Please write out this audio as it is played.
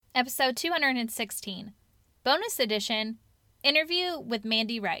episode 216, bonus edition, interview with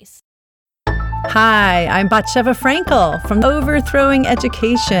Mandy Rice. Hi, I'm Batsheva Frankel from Overthrowing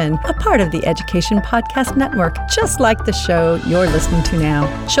Education, a part of the Education Podcast Network, just like the show you're listening to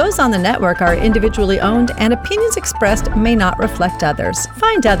now. Shows on the network are individually owned, and opinions expressed may not reflect others.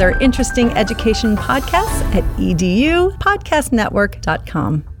 Find other interesting education podcasts at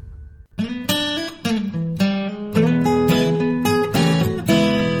edupodcastnetwork.com.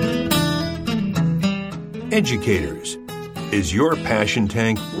 Educators, is your passion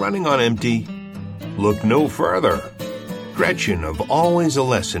tank running on empty? Look no further. Gretchen of Always a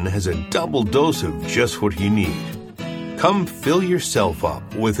Lesson has a double dose of just what you need. Come fill yourself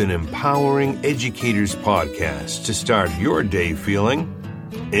up with an empowering educators podcast to start your day feeling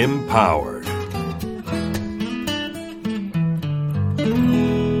empowered.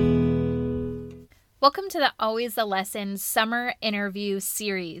 Welcome to the Always a Lesson summer interview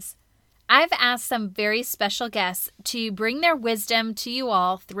series. I've asked some very special guests to bring their wisdom to you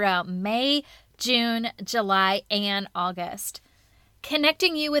all throughout May, June, July, and August.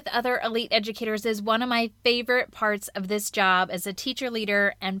 Connecting you with other elite educators is one of my favorite parts of this job as a teacher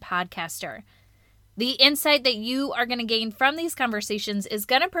leader and podcaster. The insight that you are going to gain from these conversations is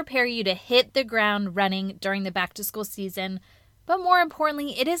going to prepare you to hit the ground running during the back-to-school season, but more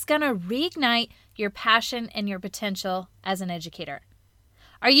importantly, it is going to reignite your passion and your potential as an educator.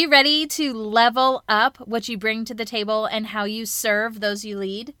 Are you ready to level up what you bring to the table and how you serve those you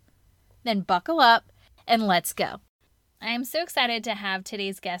lead? Then buckle up and let's go. I am so excited to have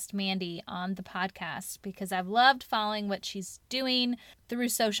today's guest, Mandy, on the podcast because I've loved following what she's doing through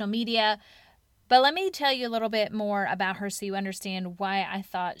social media. But let me tell you a little bit more about her so you understand why I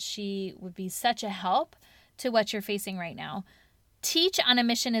thought she would be such a help to what you're facing right now. Teach on a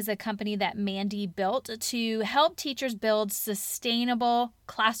Mission is a company that Mandy built to help teachers build sustainable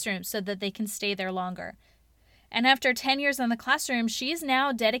classrooms so that they can stay there longer. And after 10 years in the classroom, she's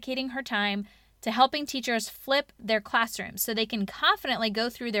now dedicating her time to helping teachers flip their classrooms so they can confidently go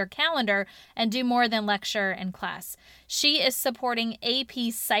through their calendar and do more than lecture in class. She is supporting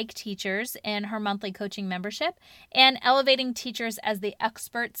AP Psych teachers in her monthly coaching membership and elevating teachers as the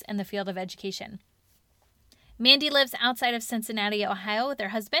experts in the field of education. Mandy lives outside of Cincinnati, Ohio with her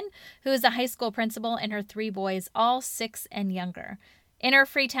husband, who is a high school principal, and her 3 boys, all 6 and younger. In her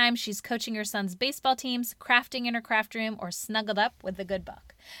free time, she's coaching her son's baseball teams, crafting in her craft room, or snuggled up with a good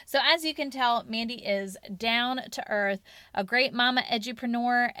book. So as you can tell, Mandy is down to earth, a great mama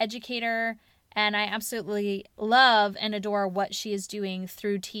edupreneur, educator, and I absolutely love and adore what she is doing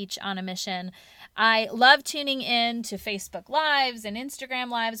through Teach on a Mission. I love tuning in to Facebook Lives and Instagram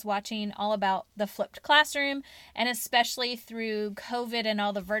Lives, watching all about the flipped classroom, and especially through COVID and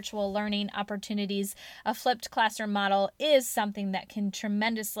all the virtual learning opportunities, a flipped classroom model is something that can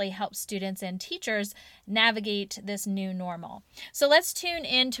tremendously help students and teachers navigate this new normal. So let's tune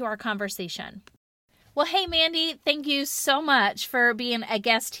into our conversation. Well, hey, Mandy, thank you so much for being a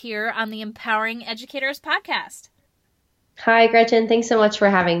guest here on the Empowering Educators podcast. Hi, Gretchen. Thanks so much for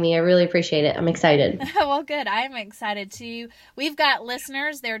having me. I really appreciate it. I'm excited. Well, good. I'm excited too. We've got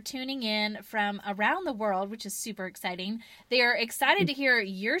listeners. They're tuning in from around the world, which is super exciting. They're excited to hear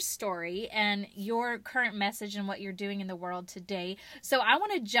your story and your current message and what you're doing in the world today. So I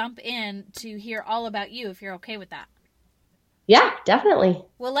want to jump in to hear all about you, if you're okay with that. Yeah, definitely.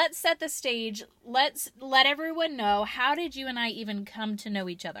 Well, let's set the stage. Let's let everyone know, how did you and I even come to know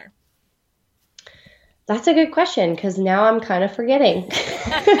each other? That's a good question, because now I'm kind of forgetting.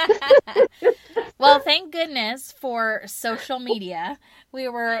 Well, thank goodness for social media. We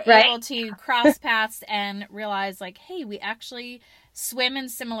were able to cross paths and realize, like, hey, we actually swim in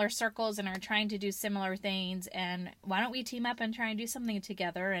similar circles and are trying to do similar things. And why don't we team up and try and do something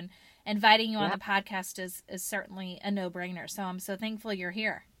together? And inviting you on the podcast is certainly a no-brainer. So I'm so thankful you're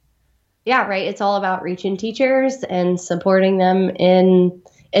here. Yeah, right. It's all about reaching teachers and supporting them in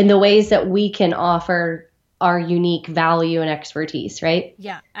the ways that we can offer our unique value and expertise, right?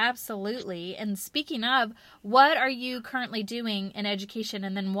 Yeah, absolutely. And speaking of, what are you currently doing in education?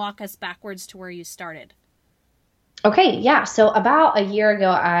 And then walk us backwards to where you started. Okay, yeah. So about a year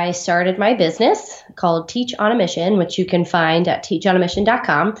ago, I started my business called Teach on a Mission, which you can find at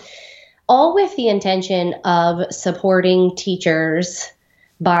teachonamission.com, all with the intention of supporting teachers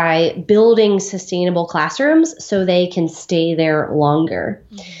by building sustainable classrooms so they can stay there longer.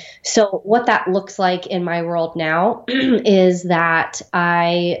 Mm-hmm. So what that looks like in my world now is that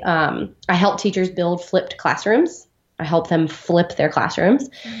I help teachers build flipped classrooms. I help them flip their classrooms.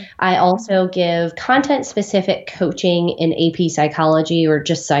 Mm-hmm. I also give content-specific coaching in AP psychology, or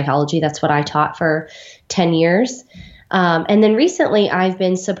just psychology. That's what I taught for 10 years. And then recently I've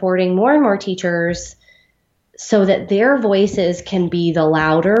been supporting more and more teachers so that their voices can be the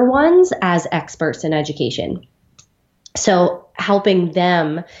louder ones as experts in education. So helping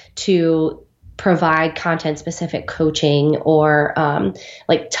them to provide content specific coaching or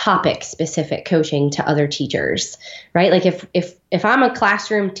like topic specific coaching to other teachers, right? Like if I'm a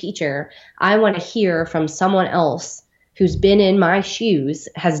classroom teacher, I want to hear from someone else who's been in my shoes,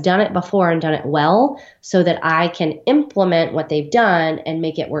 has done it before and done it well, so that I can implement what they've done and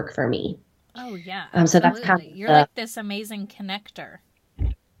make it work for me. Oh yeah, absolutely. So that's kind of you're like this amazing connector.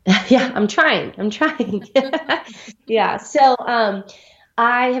 Yeah, I'm trying. Yeah. So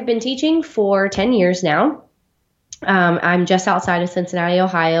I have been teaching for 10 years now. I'm just outside of Cincinnati,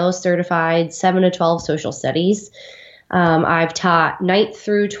 Ohio, certified 7 to 12 social studies. I've taught 9th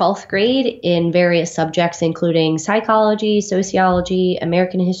through 12th grade in various subjects, including psychology, sociology,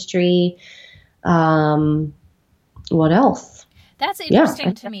 American history. What else? That's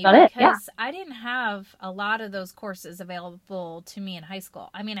interesting to me because Yeah. I didn't have a lot of those courses available to me in high school.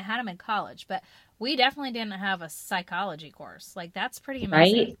 I mean, I had them in college, but we definitely didn't have a psychology course. Like, that's pretty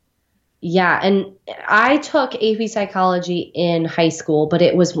amazing. Right? Yeah, and I took AP Psychology in high school, but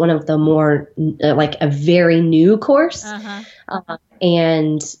it was one of the more like a very new course.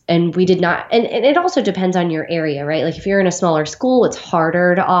 And we did not, and it also depends on your area, right? Like if you're in a smaller school, it's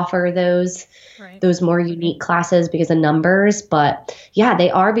harder to offer those more unique classes because of numbers. But yeah,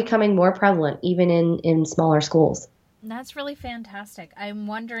 they are becoming more prevalent even in smaller schools. That's really fantastic. I'm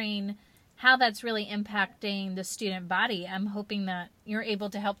wondering how that's really impacting the student body. I'm hoping that you're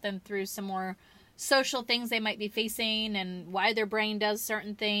able to help them through some more social things they might be facing and why their brain does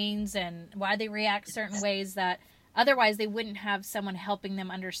certain things and why they react certain ways that otherwise they wouldn't have someone helping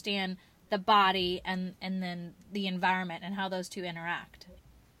them understand the body and then the environment and how those two interact.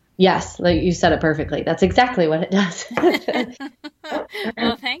 Yes, like you said it perfectly. That's exactly what it does.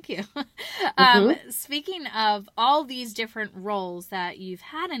 Well, thank you. Speaking of all these different roles that you've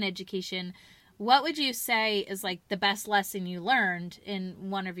had in education, what would you say is like the best lesson you learned in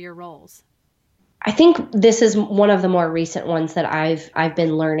one of your roles? I think this is one of the more recent ones that I've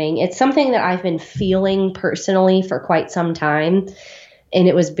been learning. It's something that I've been feeling personally for quite some time, and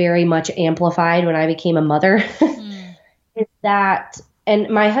it was very much amplified when I became a mother. Is that, and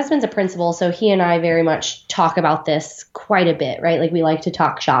my husband's a principal, so he and I very much talk about this quite a bit, right? Like we like to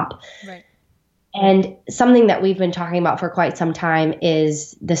talk shop. Right. And something that we've been talking about for quite some time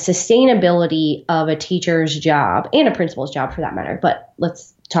is the sustainability of a teacher's job and a principal's job for that matter. But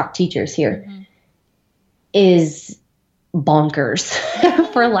let's talk teachers here. Is bonkers,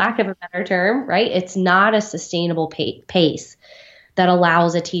 for lack of a better term, right? It's not a sustainable pace that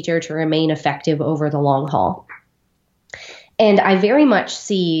allows a teacher to remain effective over the long haul. And I very much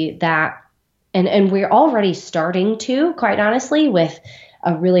see that, and we're already starting to, quite honestly, with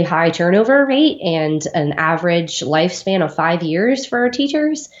a really high turnover rate and an average lifespan of 5 years for our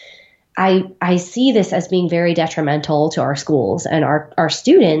teachers. I see this as being very detrimental to our schools and our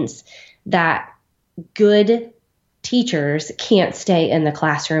students, that good teachers can't stay in the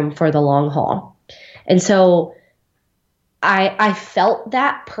classroom for the long haul. And so I felt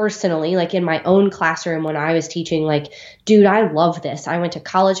that personally, like in my own classroom when I was teaching, like, dude, I love this. I went to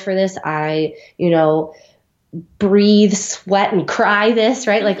college for this. I, breathe, sweat, and cry this,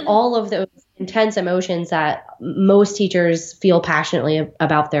 right? Like all of those intense emotions that most teachers feel passionately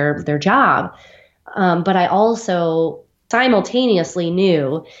about their job. But I also simultaneously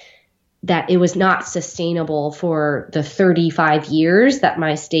knew that it was not sustainable for the 35 years that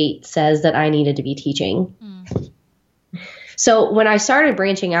my state says that I needed to be teaching. So when I started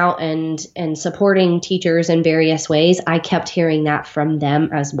branching out and supporting teachers in various ways, I kept hearing that from them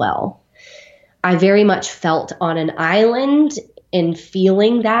as well. I very much felt on an island in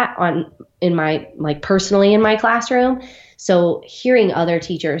feeling that personally in my classroom. So hearing other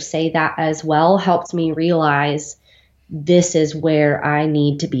teachers say that as well helped me realize this is where I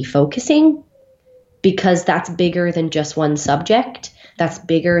need to be focusing, because that's bigger than just one subject. That's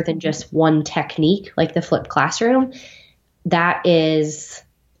bigger than just one technique, like the flipped classroom. That is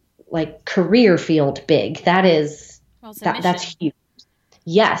like career field big. That is, that's huge.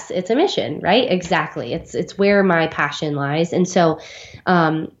 Yes, it's a mission, right? Exactly. It's where my passion lies. And so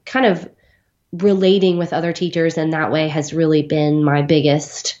kind of relating with other teachers in that way has really been my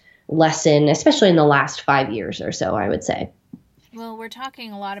biggest lesson, especially in the last 5 years or so, I would say. Well, we're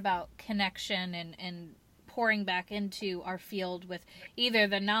talking a lot about connection and pouring back into our field with either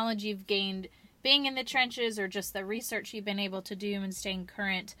the knowledge you've gained being in the trenches or just the research you've been able to do and staying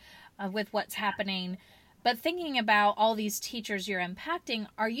current with what's happening. But thinking about all these teachers you're impacting,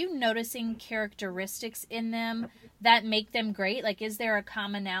 are you noticing characteristics in them that make them great? Like, is there a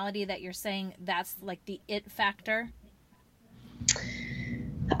commonality that you're saying that's like the it factor?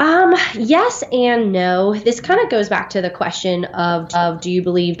 Yes and no. This kind of goes back to the question of do you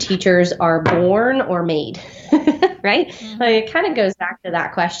believe teachers are born or made? Right? Mm-hmm. Like, it kind of goes back to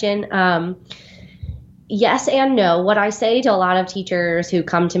that question. Yes and no. What I say to a lot of teachers who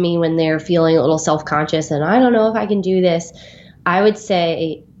come to me when they're feeling a little self-conscious and I don't know if I can do this, I would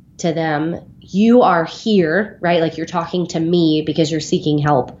say to them, you are here, right? Like, you're talking to me because you're seeking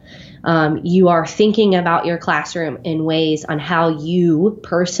help. You are thinking about your classroom in ways on how you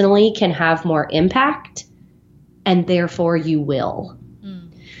personally can have more impact, and therefore you will.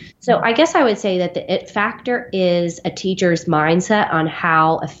 So I guess I would say that the it factor is a teacher's mindset on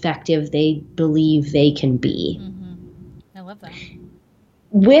how effective they believe they can be. Mm-hmm. I love that.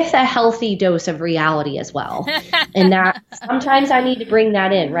 With a healthy dose of reality as well. And that sometimes I need to bring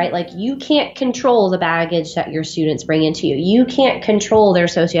that in, right? Like, you can't control the baggage that your students bring into you. You can't control their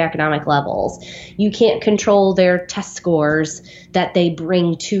socioeconomic levels. You can't control their test scores that they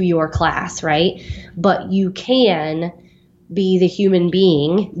bring to your class, right? But you can be the human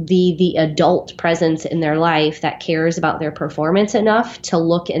being, the adult presence in their life that cares about their performance enough to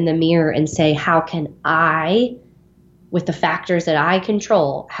look in the mirror and say, how can I, with the factors that I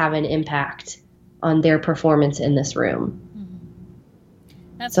control, have an impact on their performance in this room? Mm-hmm.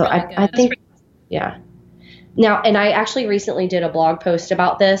 That's so really good. I think, yeah. Now, and I actually recently did a blog post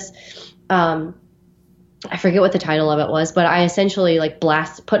about this. I forget what the title of it was, but I essentially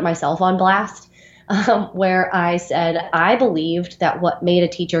put myself on blast. Where I said I believed that what made a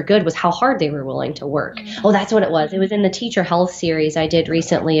teacher good was how hard they were willing to work. Mm-hmm. Oh, that's what it was. It was in the Teacher Health series I did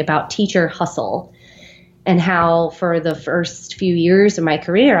recently about teacher hustle and how for the first few years of my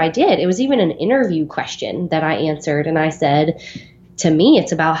career I did. It was even an interview question that I answered. And I said, to me,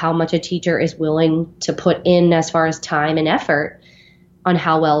 it's about how much a teacher is willing to put in as far as time and effort on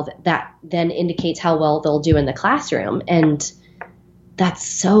how well that then indicates how well they'll do in the classroom. And that's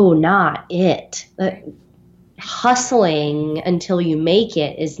so not it. Hustling until you make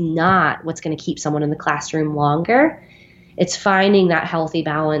it is not what's going to keep someone in the classroom longer. It's finding that healthy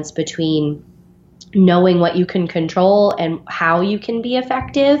balance between knowing what you can control and how you can be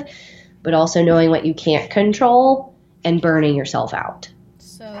effective, but also knowing what you can't control and burning yourself out.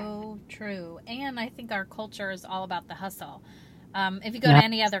 So true. And I think our culture is all about the hustle. If you go to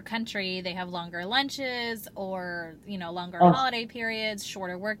any other country, they have longer lunches or, longer holiday periods,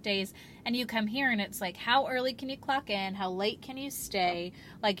 shorter work days. And you come here and it's like, how early can you clock in? How late can you stay?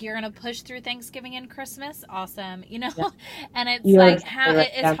 Like, you're going to push through Thanksgiving and Christmas. Awesome. Yeah. And it's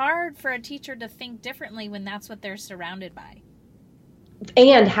it's hard for a teacher to think differently when that's what they're surrounded by.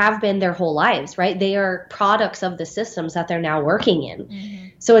 And have been their whole lives, right? They are products of the systems that they're now working in. Mm-hmm.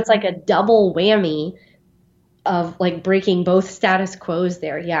 So it's like a double whammy of breaking both status quos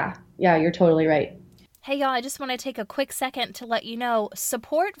there. Yeah, you're totally right. Hey y'all, I just want to take a quick second to let you know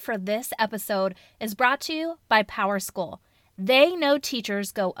support for this episode is brought to you by PowerSchool. They know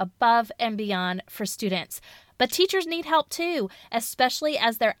teachers go above and beyond for students, but teachers need help too, especially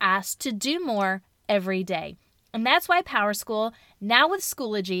as they're asked to do more every day. And that's why PowerSchool, now with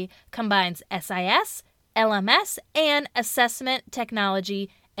Schoology, combines SIS, LMS, and assessment technology,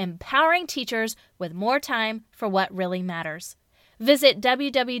 empowering teachers with more time for what really matters. Visit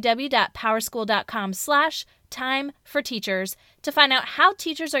www.powerschool.com/time-for-teachers to find out how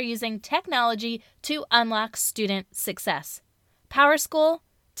teachers are using technology to unlock student success. PowerSchool,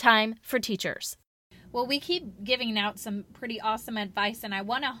 time for teachers. Well, we keep giving out some pretty awesome advice, and I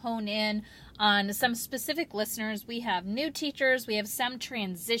want to hone in on some specific listeners. We have new teachers. We have some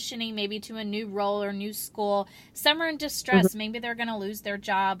transitioning maybe to a new role or new school. Some are in distress. Mm-hmm. Maybe they're going to lose their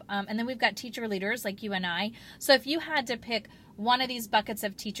job. And then we've got teacher leaders like you and I. So if you had to pick one of these buckets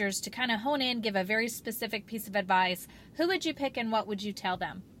of teachers to kind of hone in, give a very specific piece of advice, who would you pick and what would you tell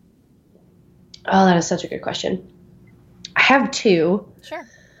them? Oh, that is such a good question. I have two. Sure.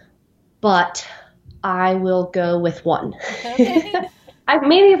 But I will go with one. Okay.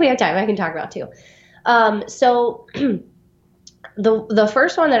 Maybe if we have time, I can talk about two. So the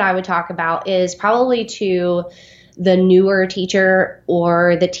first one that I would talk about is probably to the newer teacher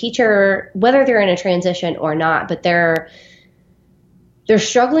or the teacher, whether they're in a transition or not, but they're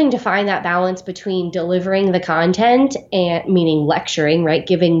struggling to find that balance between delivering the content and meaning lecturing, right?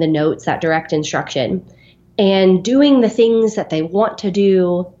 Giving the notes, that direct instruction, and doing the things that they want to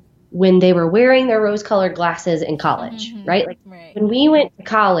do when they were wearing their rose-colored glasses in college, mm-hmm. right? Right. When we went to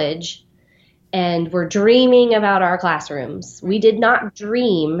college, and we're dreaming about our classrooms. We did not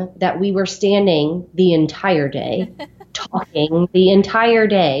dream that we were standing the entire day, talking the entire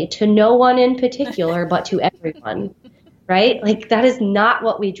day to no one in particular, but to everyone, right? Like that is not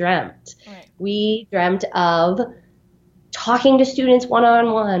what we dreamt. Right. We dreamt of talking to students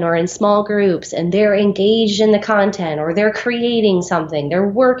one-on-one or in small groups, and they're engaged in the content, or they're creating something. They're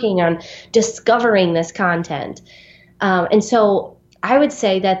working on discovering this content. And so I would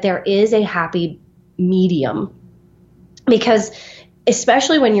say that there is a happy medium, because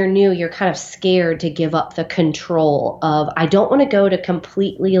especially when you're new, you're kind of scared to give up the control of, I don't want to go to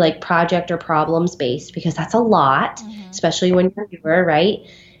completely like project or problems based, because that's a lot, especially when you're newer, right?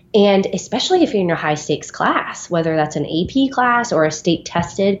 And especially if you're in a high stakes class, whether that's an AP class or a state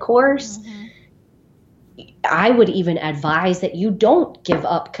tested course, I would even advise that you don't give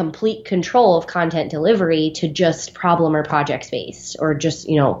up complete control of content delivery to just problem or project based or just,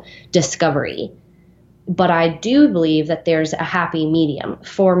 discovery. But I do believe that there's a happy medium.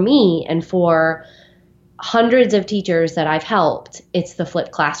 For me and for hundreds of teachers that I've helped, it's the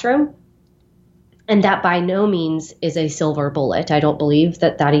flipped classroom. And that by no means is a silver bullet. I don't believe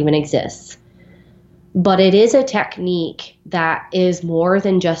that that even exists. But it is a technique that is more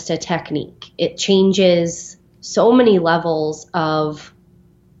than just a technique. It changes so many levels of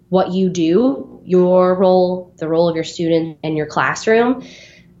what you do, your role, the role of your student, and your classroom,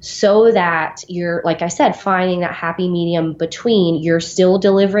 so that you're, like I said, finding that happy medium between you're still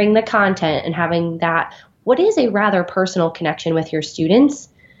delivering the content and having that, what is a rather personal connection with your students,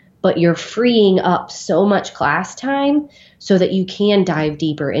 but you're freeing up so much class time so that you can dive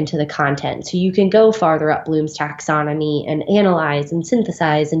deeper into the content. So you can go farther up Bloom's taxonomy and analyze and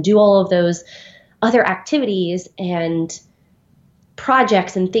synthesize and do all of those other activities and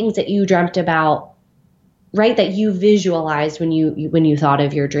projects and things that you dreamt about, right, that you visualized when you thought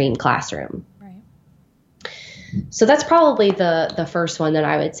of your dream classroom. Right. So that's probably the first one that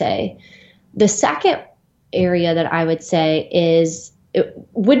I would say. The second area that I would say is, it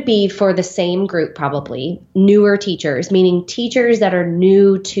would be for the same group, probably newer teachers, meaning teachers that are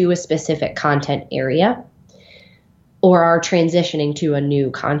new to a specific content area or are transitioning to a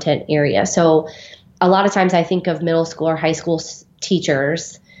new content area. So a lot of times I think of middle school or high school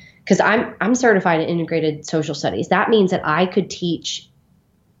teachers, because I'm certified in integrated social studies. That means that I could teach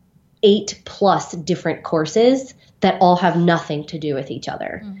 8+ different courses that all have nothing to do with each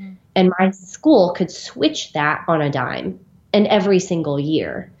other. And my school could switch that on a dime. And every single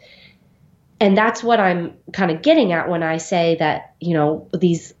year. And that's what I'm kind of getting at when I say that,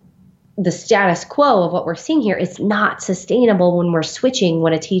 the status quo of what we're seeing here is not sustainable when we're switching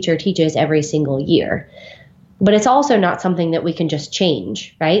what a teacher teaches every single year. But it's also not something that we can just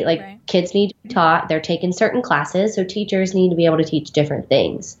change, right? Like kids need to be taught, they're taking certain classes, so teachers need to be able to teach different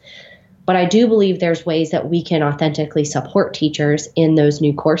things. But I do believe there's ways that we can authentically support teachers in those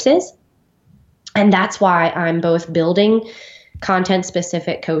new courses. And that's why I'm both building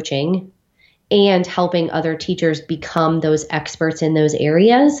content-specific coaching and helping other teachers become those experts in those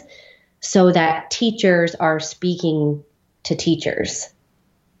areas so that teachers are speaking to teachers.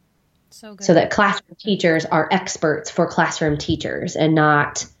 So good. So that classroom teachers are experts for classroom teachers and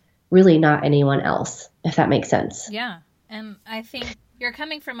not anyone else, if that makes sense. Yeah. And I think you're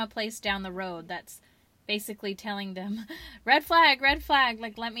coming from a place down the road that's basically telling them, red flag,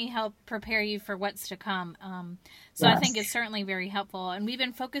 like, let me help prepare you for what's to come. So yes. I think it's certainly very helpful. And we've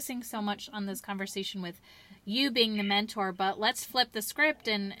been focusing so much on this conversation with you being the mentor, but let's flip the script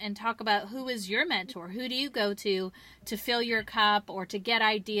and talk about who is your mentor. Who do you go to fill your cup or to get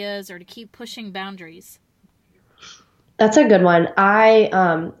ideas or to keep pushing boundaries? That's a good one.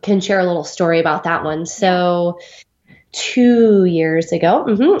 I can share a little story about that one. So 2 years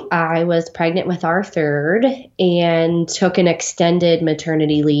ago, I was pregnant with our third and took an extended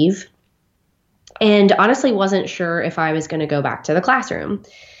maternity leave and honestly wasn't sure if I was going to go back to the classroom.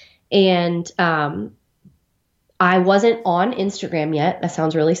 And I wasn't on Instagram yet. That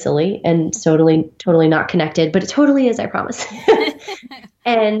sounds really silly and totally not connected, but it totally is, I promise.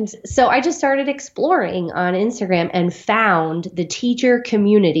 And so I just started exploring on Instagram and found the teacher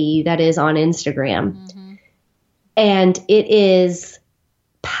community that is on Instagram. And it is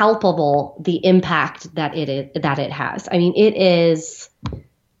palpable, the impact that it has. I mean, it is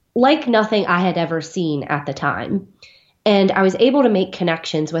like nothing I had ever seen at the time. And I was able to make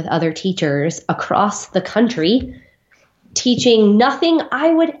connections with other teachers across the country, teaching nothing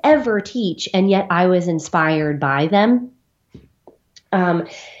I would ever teach, and yet I was inspired by them.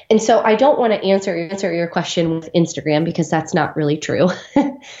 And so I don't want to answer your question with Instagram because that's not really true.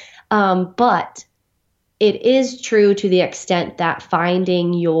 But it is true to the extent that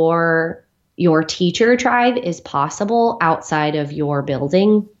finding your your teacher tribe is possible outside of your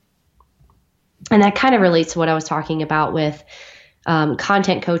building. And that kind of relates to what I was talking about with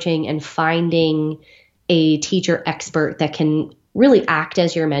content coaching and finding a teacher expert that can really act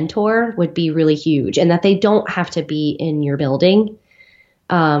as your mentor would be really huge, and that they don't have to be in your building.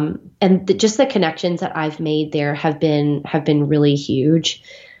 Just the connections that I've made there have been really huge.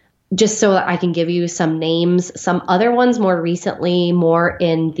 Just so that I can give you some names, some other ones more recently, more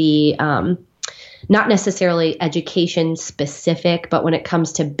in the not necessarily education specific, but when it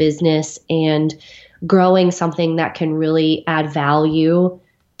comes to business and growing something that can really add value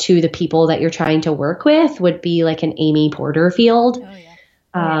to the people that you're trying to work with, would be like an Amy Porterfield. Oh,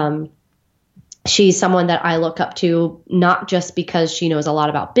 yeah. She's someone that I look up to, not just because she knows a lot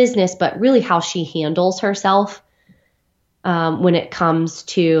about business, but really how she handles herself when it comes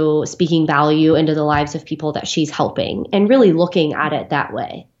to speaking value into the lives of people that she's helping, and really looking at it that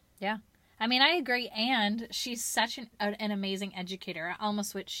way. Yeah. I mean, I agree. And she's such an amazing educator. I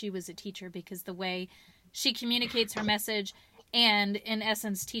almost wish she was a teacher, because the way she communicates her message and in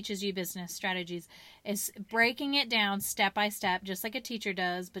essence teaches you business strategies is breaking it down step by step, just like a teacher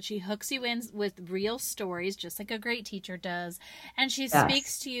does, but she hooks you in with real stories, just like a great teacher does. And she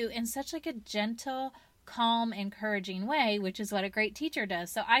speaks to you in such like a gentle, calm, encouraging way, which is what a great teacher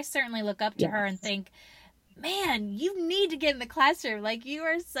does. So I certainly look up to her and think, man, you need to get in the classroom. Like, you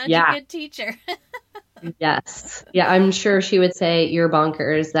are such a good teacher. Yes. Yeah, I'm sure she would say, you're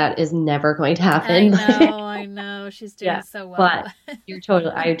bonkers. That is never going to happen. I know. She's doing so well. But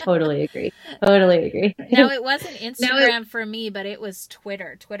I totally agree. Totally agree. No, it wasn't Instagram for me, but it was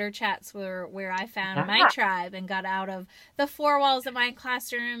Twitter. Twitter chats were where I found my tribe and got out of the four walls of my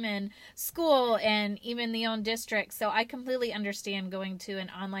classroom and school and even the own district. So I completely understand going to an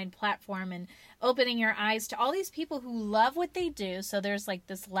online platform and opening your eyes to all these people who love what they do. So there's like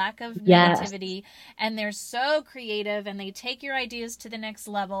this lack of negativity, and they're so creative, and they take your ideas to the next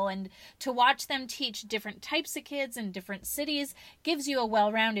level. And to watch them teach different types of kids in different cities gives you a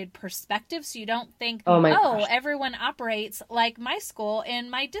well-rounded perspective. So you don't think, everyone operates like my school in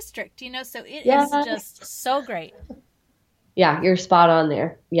my district, so it is just so great. Yeah, you're spot on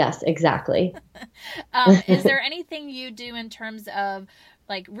there. Yes, exactly. Is there anything you do in terms of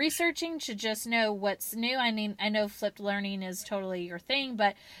like researching to just know what's new? I mean, I know flipped learning is totally your thing,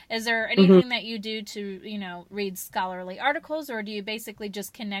 but is there anything that you do to, read scholarly articles, or do you basically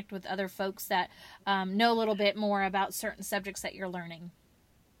just connect with other folks that know a little bit more about certain subjects that you're learning?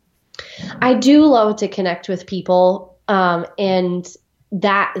 I do love to connect with people, and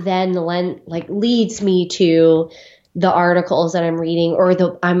that then leads me to the articles that I'm reading, or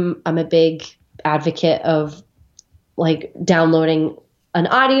I'm a big advocate of like downloading an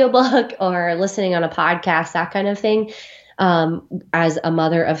audiobook or listening on a podcast, that kind of thing. As a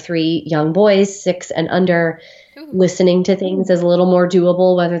mother of 3 young boys, 6 and under, listening to things is a little more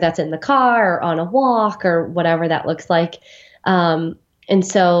doable, whether that's in the car or on a walk or whatever that looks like. And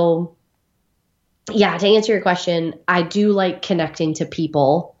so, to answer your question, I do like connecting to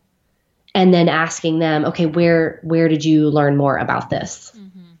people and then asking them, okay, where did you learn more about this?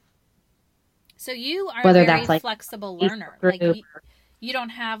 Mm-hmm. So you are a very flexible learner. Like you don't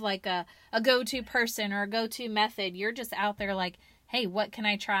have like a go-to person or a go-to method. You're just out there like, hey, what can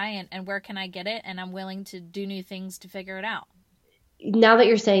I try and where can I get it? And I'm willing to do new things to figure it out. Now that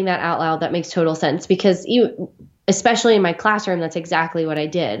you're saying that out loud, that makes total sense, because especially in my classroom, that's exactly what I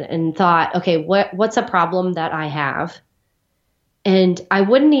did, and thought, okay, what's a problem that I have? And I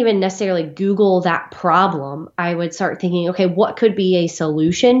wouldn't even necessarily Google that problem. I would start thinking, okay, what could be a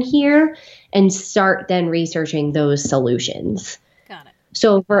solution here? And start then researching those solutions. Got it.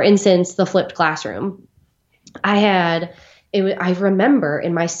 So for instance, the flipped classroom, I remember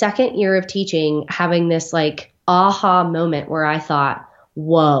in my second year of teaching having this like aha moment where I thought,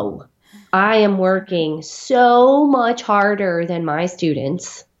 whoa, I am working so much harder than my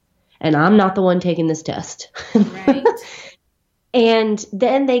students, and I'm not the one taking this test. Right. And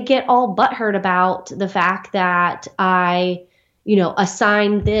then they get all butthurt about the fact that I,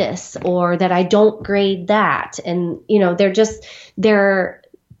 assign this, or that I don't grade that. And,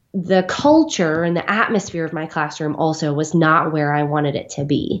 the culture and the atmosphere of my classroom also was not where I wanted it to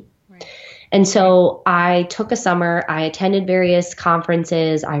be. Right. And so I took a summer, I attended various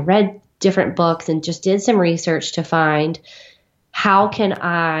conferences, I read different books, and just did some research to find how can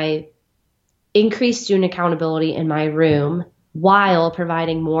I increase student accountability in my room while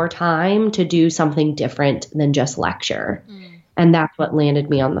providing more time to do something different than just lecture. And that's what landed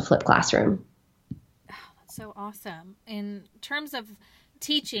me on the flipped classroom. Oh, that's so awesome. In terms of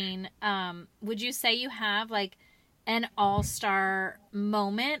teaching, would you say you have like an all-star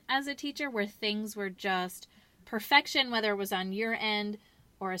moment as a teacher where things were just perfection, whether it was on your end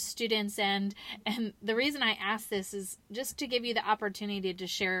or a student's end? And the reason I ask this is just to give you the opportunity to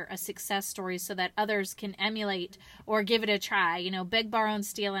share a success story so that others can emulate or give it a try. You know, beg, borrow, and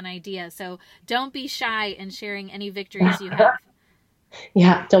steal an idea. So don't be shy in sharing any victories you have.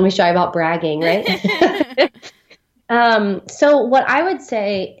 Yeah, don't be shy about bragging, right? So what I would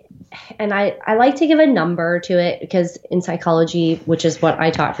say, and I like to give a number to it because in psychology, which is what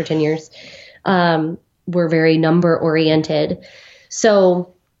I taught for 10 years, we're very number oriented.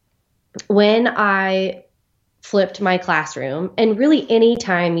 So when I flipped my classroom, and really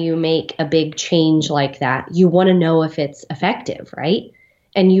anytime you make a big change like that, you want to know if it's effective, right?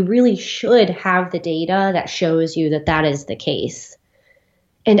 And you really should have the data that shows you that that is the case.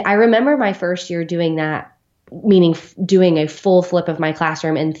 And I remember my first year doing that, meaning doing a full flip of my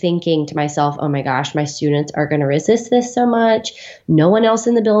classroom and thinking to myself, oh my gosh, my students are going to resist this so much. No one else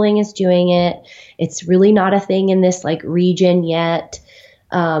in the building is doing it. It's really not a thing in this like region yet.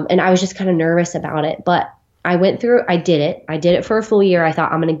 And I was just kind of nervous about it, but I did it. I did it for a full year. I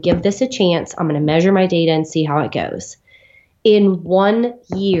thought I'm going to give this a chance. I'm going to measure my data and see how it goes. In 1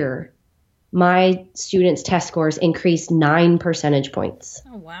 year, my students' test scores increased 9 percentage points.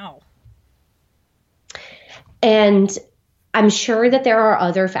 Oh, wow. And I'm sure that there are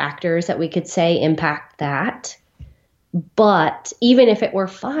other factors that we could say impact that. But even if it were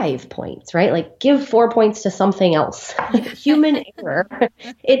 5 points, right? Like give 4 points to something else, human error,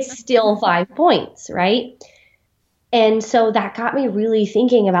 it's still 5 points, right? And so that got me really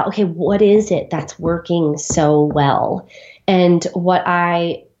thinking about, okay, what is it that's working so well? And what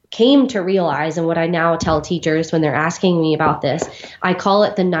I came to realize, and what I now tell teachers when they're asking me about this, I call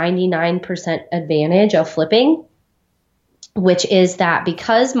it the 99% advantage of flipping, which is that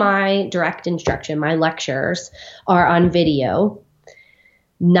because my direct instruction, my lectures are on video,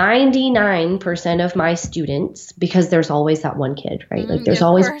 99% of my students, because there's always that one kid, right? Like there's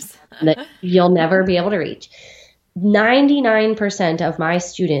always that you'll never be able to reach. 99% of my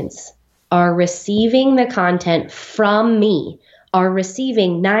students are receiving the content from me, are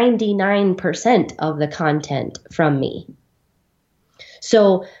receiving 99% of the content from me.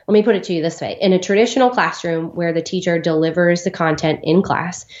 So let me put it to you this way. In a traditional classroom where the teacher delivers the content in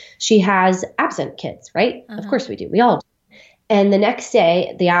class, she has absent kids, right? Of course we do. We all do. And the next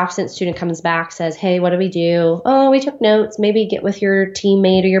day, the absent student comes back, says, hey, what do we do? Oh, we took notes. Maybe get with your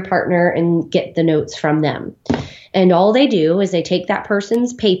teammate or your partner and get the notes from them. And all they do is they take that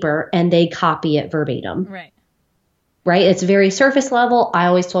person's paper and they copy it verbatim. Right? It's very surface level. I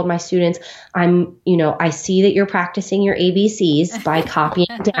always told my students, I see that you're practicing your ABCs by copying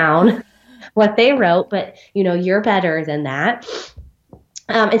down what they wrote, but you're better than that.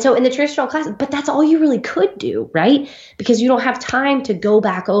 And so in the traditional class, but that's all you really could do, right? Because you don't have time to go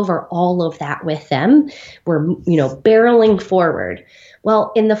back over all of that with them. We're, barreling forward.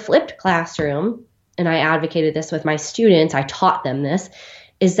 Well, in the flipped classroom, and I advocated this with my students, I taught them this,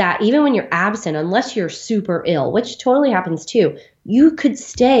 is that even when you're absent, unless you're super ill, which totally happens too, you could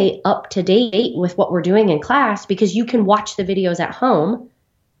stay up to date with what we're doing in class because you can watch the videos at home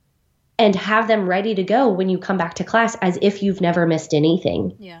and have them ready to go when you come back to class as if you've never missed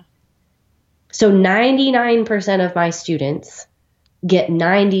anything. Yeah. So 99% of my students get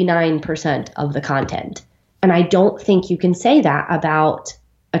 99% of the content. And I don't think you can say that about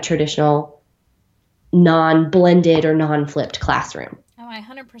a traditional non-blended or non-flipped classroom. I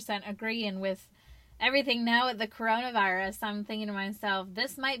 100% agree. And with everything now with the coronavirus, I'm thinking to myself,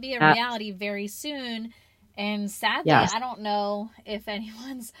 this might be a reality very soon. And sadly, I don't know if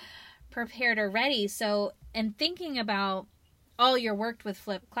anyone's prepared or ready. So, in thinking about all your work with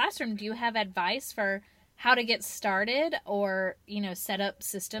Flipped Classroom, do you have advice for how to get started or, set up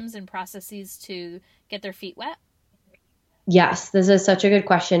systems and processes to get their feet wet? Yes, this is such a good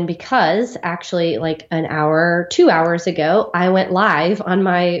question because actually like 2 hours ago, I went live on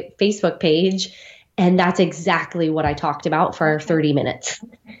my Facebook page and that's exactly what I talked about for 30 minutes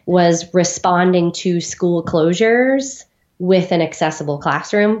was responding to school closures with an accessible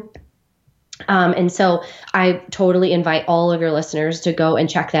classroom. And so I totally invite all of your listeners to go and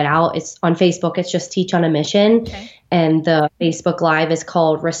check that out. It's on Facebook. It's just Teach on a Mission. Okay. And the Facebook Live is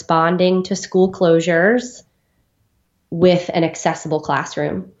called Responding to School Closures with an Accessible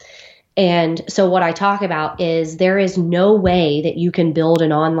Classroom. And so what I talk about is there is no way that you can build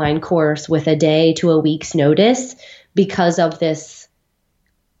an online course with a day to a week's notice because of this,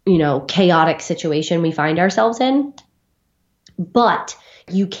 chaotic situation we find ourselves in. But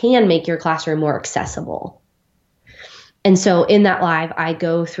you can make your classroom more accessible. And so in that live, I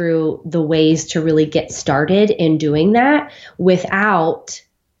go through the ways to really get started in doing that without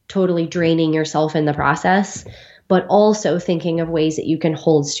totally draining yourself in the process, but also thinking of ways that you can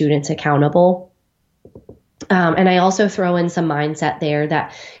hold students accountable. And I also throw in some mindset there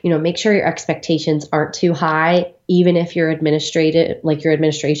that, make sure your expectations aren't too high, even if your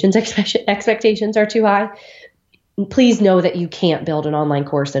administration's expectations are too high. Please know that you can't build an online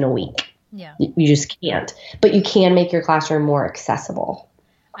course in a week. Yeah. You just can't. But you can make your classroom more accessible.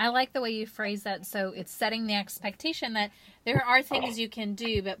 I like the way you phrase that. So it's setting the expectation that there are things you can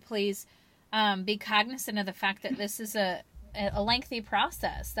do, but please be cognizant of the fact that this is a lengthy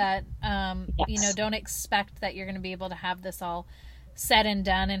process, that, Yes. don't expect that you're going to be able to have this all said and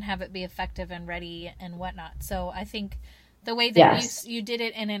done and have it be effective and ready and whatnot. So I think the way that Yes. you did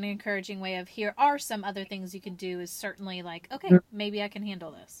it in an encouraging way of here are some other things you can do is certainly like, okay, maybe I can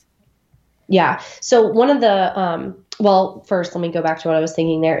handle this. Yeah. So one of the, first, let me go back to what I was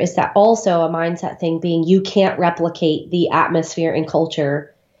thinking there, is that also a mindset thing being you can't replicate the atmosphere and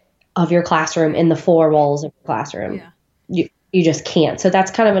culture of your classroom in the four walls of your classroom. Yeah. You just can't. So that's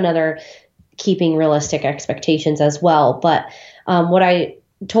kind of another keeping realistic expectations as well. But what I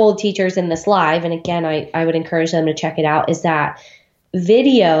told teachers in this live, and again, I would encourage them to check it out, is that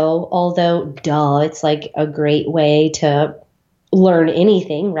video, although it's like a great way to learn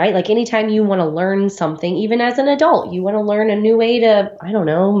anything, right? Like anytime you want to learn something, even as an adult, you want to learn a new way to, I don't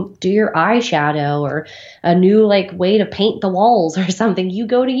know, do your eyeshadow or a new way to paint the walls or something, you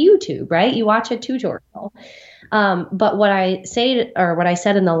go to YouTube, right? You watch a tutorial. But what I said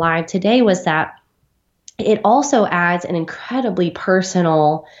in the live today was that it also adds an incredibly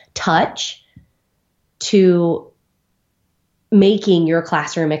personal touch to making your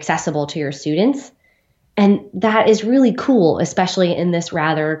classroom accessible to your students. And that is really cool, especially in this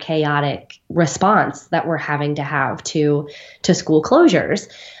rather chaotic response that we're having to have to school closures.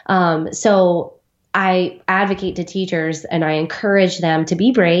 So I advocate to teachers and I encourage them to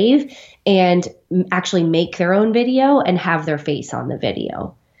be brave and actually make their own video and have their face on the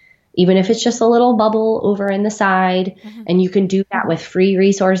video, even if it's just a little bubble over in the side. Mm-hmm. And you can do that with free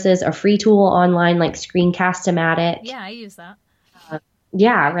resources, a free tool online like Screencast-O-Matic. Yeah, I use that.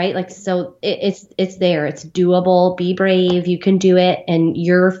 Yeah, right. So it's there. It's doable. Be brave. You can do it. And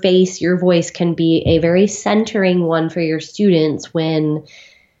your face, your voice can be a very centering one for your students when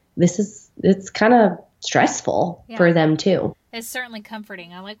it's kind of stressful for them too. It's certainly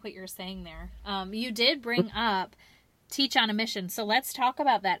comforting. I like what you're saying there. You did bring up Teach on a Mission. So let's talk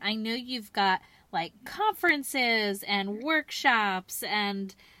about that. I know you've got conferences and workshops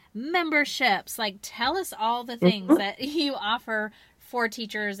and memberships. Tell us all the things that you offer for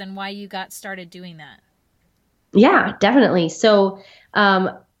teachers and why you got started doing that. Yeah, definitely. So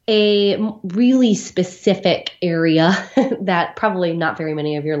a really specific area that probably not very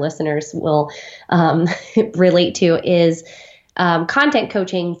many of your listeners will relate to is content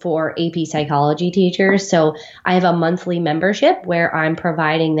coaching for AP psychology teachers. So I have a monthly membership where I'm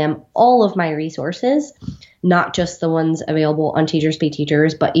providing them all of my resources, not just the ones available on Teachers Pay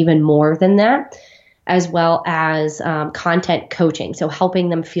Teachers, but even more than that, as well as content coaching. So helping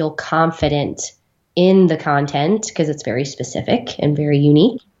them feel confident in the content because it's very specific and very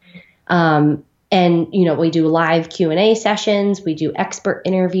unique. And, we do live Q&A sessions. We do expert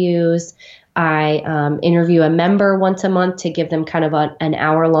interviews. I interview a member once a month to give them kind of an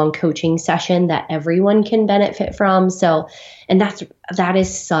hour-long coaching session that everyone can benefit from. So, and that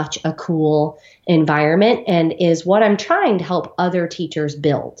is such a cool environment and is what I'm trying to help other teachers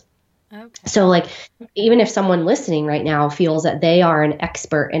build. Okay. So even if someone listening right now feels that they are an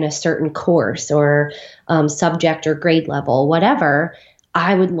expert in a certain course or subject or grade level, whatever,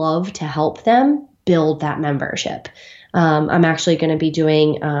 I would love to help them build that membership. I'm actually going to be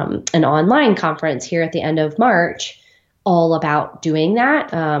doing an online conference here at the end of March all about doing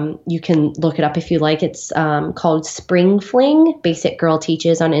that. You can look it up if you like. It's called Spring Fling. Basic Girl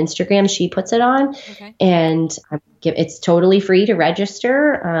Teaches on Instagram. She puts it on. Okay. And it's totally free to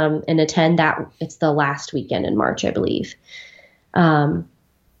register and attend that. It's the last weekend in March, I believe.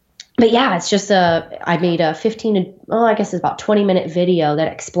 But yeah, it's just I made a 20-minute video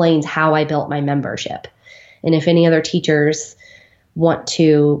that explains how I built my membership. And if any other teachers want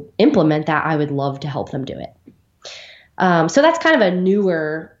to implement that, I would love to help them do it. So that's kind of a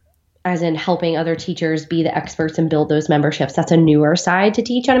newer, as in helping other teachers be the experts and build those memberships. That's a newer side to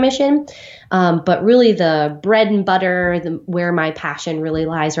Teach on a Mission. But really the bread and butter, where my passion really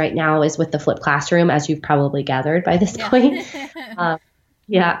lies right now is with the flipped classroom, as you've probably gathered by this point.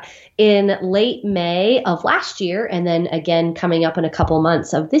 Yeah. In late May of last year, and then again coming up in a couple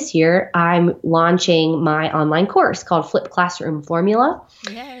months of this year, I'm launching my online course called Flipped Classroom Formula.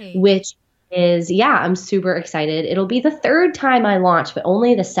 Yay. Which is, I'm super excited. It'll be the third time I launch, but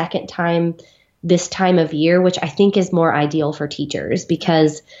only the second time this time of year, which I think is more ideal for teachers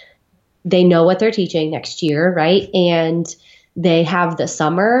because they know what they're teaching next year, right? And they have the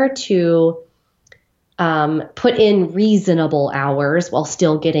summer to put in reasonable hours while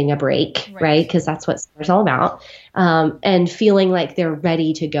still getting a break, right? Because that's what summer's all about. And feeling like they're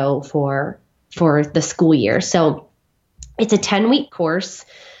ready to go for the school year. So it's a 10-week course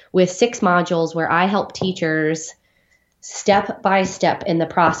with 6 modules where I help teachers step by step in the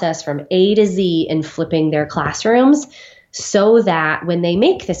process from A to Z in flipping their classrooms so that when they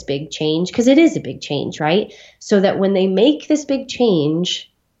make this big change, because it is a big change, right? So that when they make this big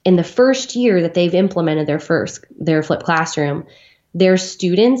change in the first year that they've implemented their flipped classroom, their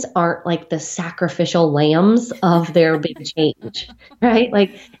students aren't like the sacrificial lambs of their big change, right?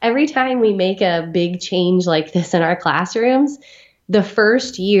 Like every time we make a big change like this in our classrooms, the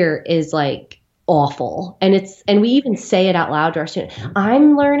first year is like awful. And we even say it out loud to our students.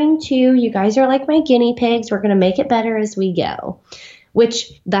 I'm learning too. You guys are like my guinea pigs. We're going to make it better as we go,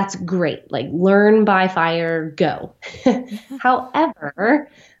 which that's great. Like learn by fire, go. However,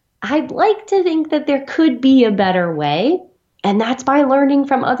 I'd like to think that there could be a better way. And that's by learning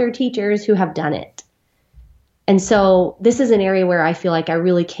from other teachers who have done it. And so this is an area where I feel like I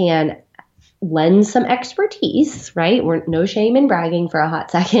really can lend some expertise, right? We're no shame in bragging for a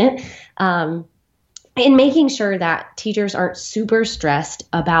hot second. In making sure that teachers aren't super stressed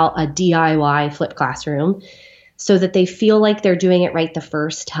about a DIY flipped classroom so that they feel like they're doing it right the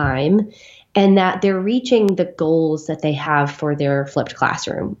first time and that they're reaching the goals that they have for their flipped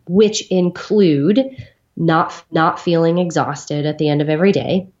classroom, which include not feeling exhausted at the end of every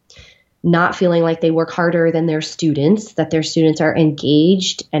day, not feeling like they work harder than their students, that their students are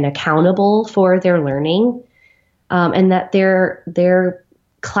engaged and accountable for their learning, and that their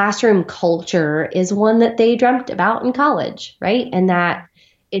classroom culture is one that they dreamt about in college, right? And that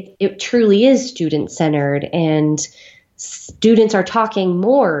it truly is student-centered and students are talking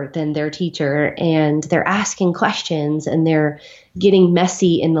more than their teacher and they're asking questions and they're getting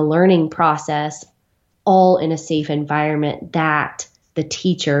messy in the learning process, all in a safe environment that the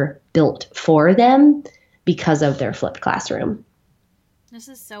teacher built for them because of their flipped classroom. This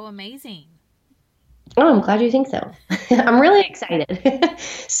is so amazing. Oh, I'm glad you think so. I'm really excited.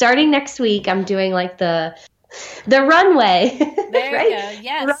 Starting next week, I'm doing like the runway. There right? you go.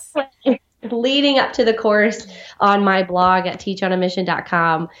 Yes. Runway. Leading up to the course on my blog at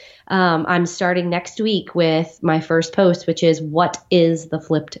teachonamission.com. I'm starting next week with my first post, which is, what is the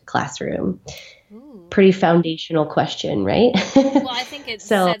flipped classroom? Ooh. Pretty foundational question, right? Well, I think it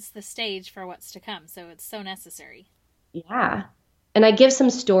sets the stage for what's to come. So it's so necessary. Yeah. And I give some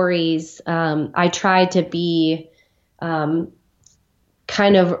stories. I try to be kind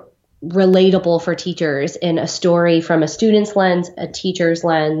of relatable for teachers in a story from a student's lens, a teacher's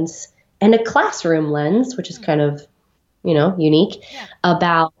lens, and a classroom lens, which is kind of, unique,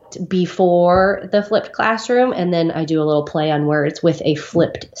 about before the flipped classroom. And then I do a little play on words with a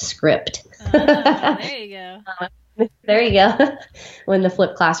flipped script. There you go. There you go. When the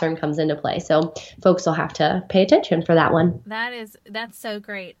flipped classroom comes into play. So folks will have to pay attention for that one. That's so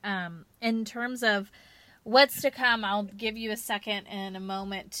great. In terms of what's to come, I'll give you a second and a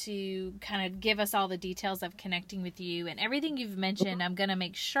moment to kind of give us all the details of connecting with you, and everything you've mentioned I'm going to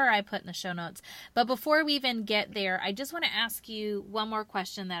make sure I put in the show notes. But before we even get there, I just want to ask you one more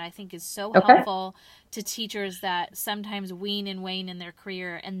question that I think is so helpful to teachers that sometimes wean and wane in their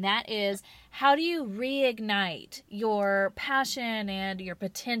career, and that is, how do you reignite your passion and your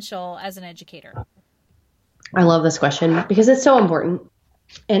potential as an educator? I love this question because it's so important.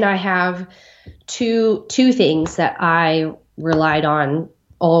 And I have two things that I relied on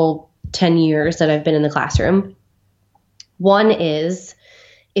all 10 years that I've been in the classroom. One is,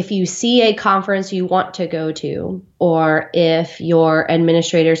 if you see a conference you want to go to, or if your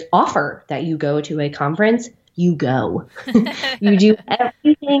administrators offer that you go to a conference, you go. You do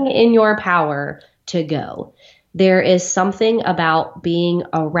everything in your power to go. There is something about being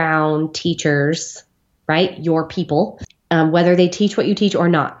around teachers, right? Your people. Whether they teach what you teach or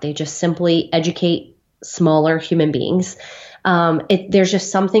not, they just simply educate smaller human beings. There's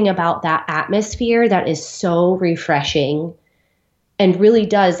just something about that atmosphere that is so refreshing and really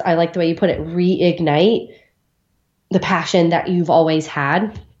does, I like the way you put it, reignite the passion that you've always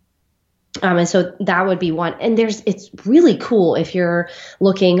had. And so that would be one. And it's really cool if you're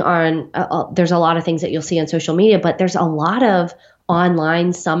looking on, there's a lot of things that you'll see on social media, but there's a lot of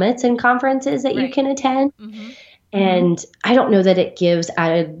online summits and conferences that you can attend. And I don't know that it gives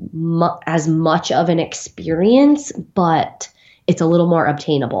as much of an experience, but it's a little more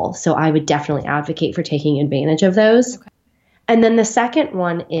obtainable. So I would definitely advocate for taking advantage of those. And then the second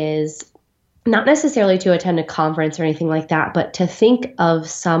one is not necessarily to attend a conference or anything like that, but to think of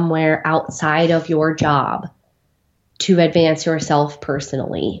somewhere outside of your job to advance yourself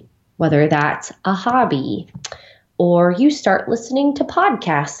personally, whether that's a hobby, or you start listening to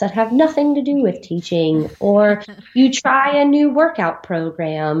podcasts that have nothing to do with teaching, or you try a new workout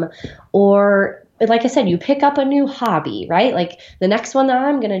program, or like I said, you pick up a new hobby, right? Like the next one that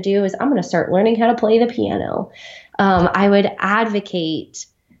I'm going to do is I'm going to start learning how to play the piano. I would advocate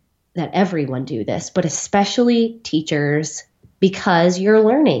that everyone do this, but especially teachers, because you're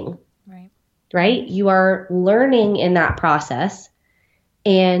learning, right? You are learning in that process,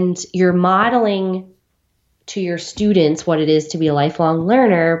 and you're modeling to your students what it is to be a lifelong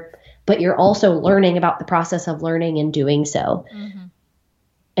learner, but you're also learning about the process of learning and doing so.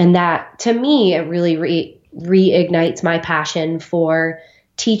 And that, to me, it really reignites my passion for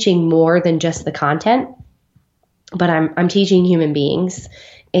teaching more than just the content. But I'm teaching human beings,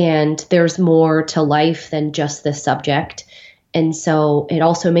 and there's more to life than just this subject. And so it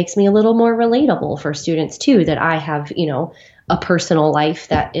also makes me a little more relatable for students too, that I have, a personal life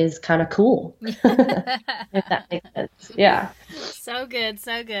that is kind of cool. If that makes sense. Yeah. So good.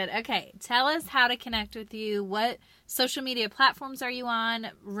 So good. Okay. Tell us how to connect with you. What social media platforms are you on?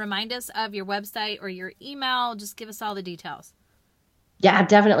 Remind us of your website or your email. Just give us all the details. Yeah,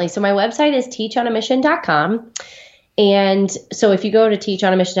 definitely. So my website is teachonamission.com. And so if you go to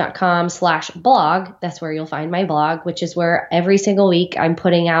teachonamission.com/blog, that's where you'll find my blog, which is where every single week I'm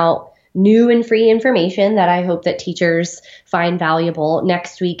putting out new and free information that I hope that teachers find valuable.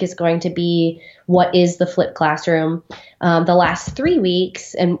 Next week is going to be what is the flipped classroom. The last 3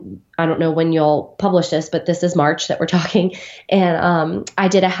 weeks, and I don't know when you'll publish this, but this is March that we're talking, and I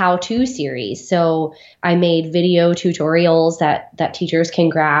did a how-to series. So I made video tutorials that teachers can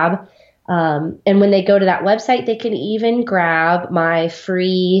grab. And when they go to that website, they can even grab my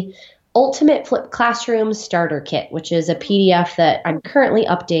free Ultimate Flipped Classroom Starter Kit, which is a PDF that I'm currently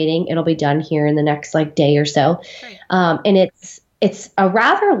updating. It'll be done here in the next day or so. And it's a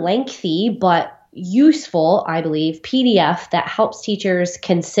rather lengthy but useful, I believe, PDF that helps teachers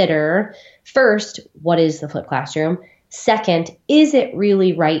consider, first, what is the flipped classroom? Second, is it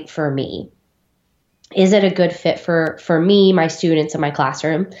really right for me? Is it a good fit for me, my students, and my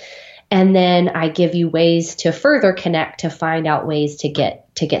classroom? And then I give you ways to further connect to find out ways to get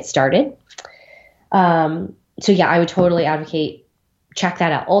started. So yeah, I would totally advocate, check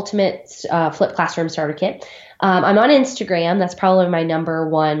that out. Ultimate Flipped Classroom Starter Kit. I'm on Instagram. That's probably my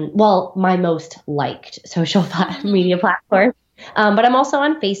my most liked social media platform. But I'm also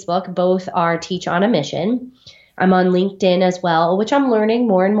on Facebook. Both are Teach on a Mission. I'm on LinkedIn as well, which I'm learning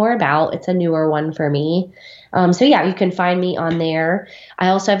more and more about. It's a newer one for me. So yeah, you can find me on there. I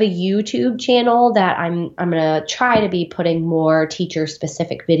also have a YouTube channel that I'm going to try to be putting more teacher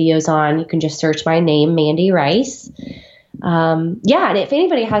specific videos on. You can just search my name, Mandy Rice. And if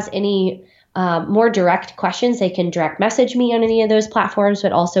anybody has any more direct questions, they can direct message me on any of those platforms,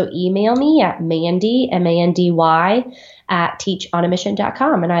 but also email me at Mandy, Mandy, at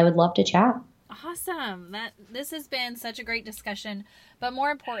teachonamission.com. And I would love to chat. Awesome. This has been such a great discussion, but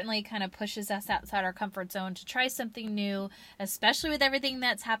more importantly, kind of pushes us outside our comfort zone to try something new, especially with everything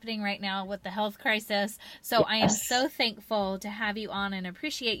that's happening right now with the health crisis. So yes. I am so thankful to have you on and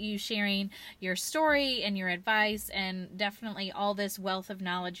appreciate you sharing your story and your advice, and definitely all this wealth of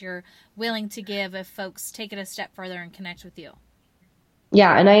knowledge you're willing to give if folks take it a step further and connect with you.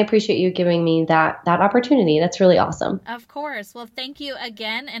 Yeah, and I appreciate you giving me that opportunity. That's really awesome. Of course. Well, thank you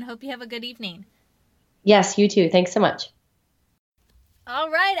again, and hope you have a good evening. Yes, you too. Thanks so much. All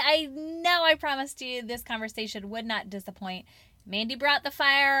right. I know I promised you this conversation would not disappoint. Mandy brought the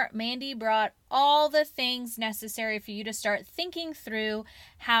fire. Mandy brought all the things necessary for you to start thinking through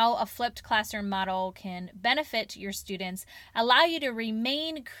how a flipped classroom model can benefit your students, allow you to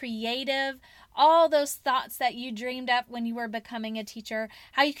remain creative, all those thoughts that you dreamed up when you were becoming a teacher,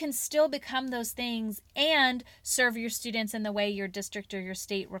 how you can still become those things and serve your students in the way your district or your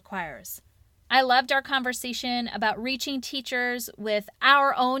state requires. I loved our conversation about reaching teachers with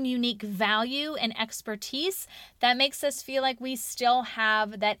our own unique value and expertise that makes us feel like we still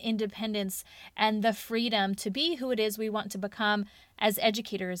have that independence and the freedom to be who it is we want to become as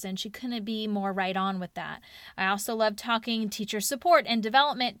educators, and she couldn't be more right on with that. I also love talking teacher support and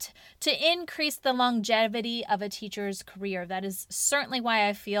development to increase the longevity of a teacher's career. That is certainly why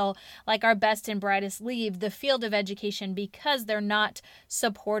I feel like our best and brightest leave the field of education, because they're not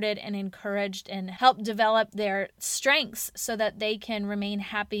supported and encouraged and help develop their strengths so that they can remain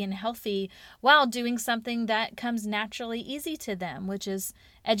happy and healthy while doing something that comes naturally easy to them, which is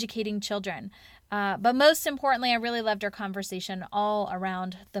educating children. But most importantly, I really loved our conversation all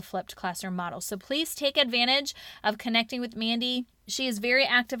around the flipped classroom model. So please take advantage of connecting with Mandy. She is very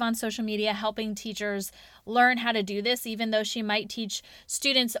active on social media, helping teachers learn how to do this. Even though she might teach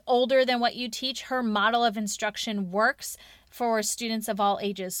students older than what you teach, her model of instruction works for students of all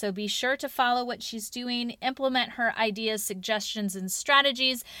ages. So be sure to follow what she's doing, implement her ideas, suggestions, and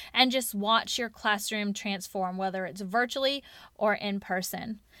strategies, and just watch your classroom transform, whether it's virtually or in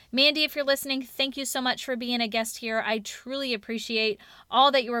person. Mandy, if you're listening, thank you so much for being a guest here. I truly appreciate all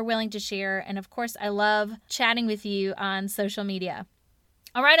that you are willing to share. And of course, I love chatting with you on social media.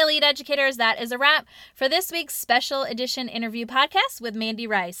 All right, Elite Educators, that is a wrap for this week's special edition interview podcast with Mandy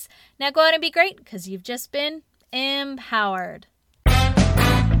Rice. Now go out and be great, because you've just been empowered.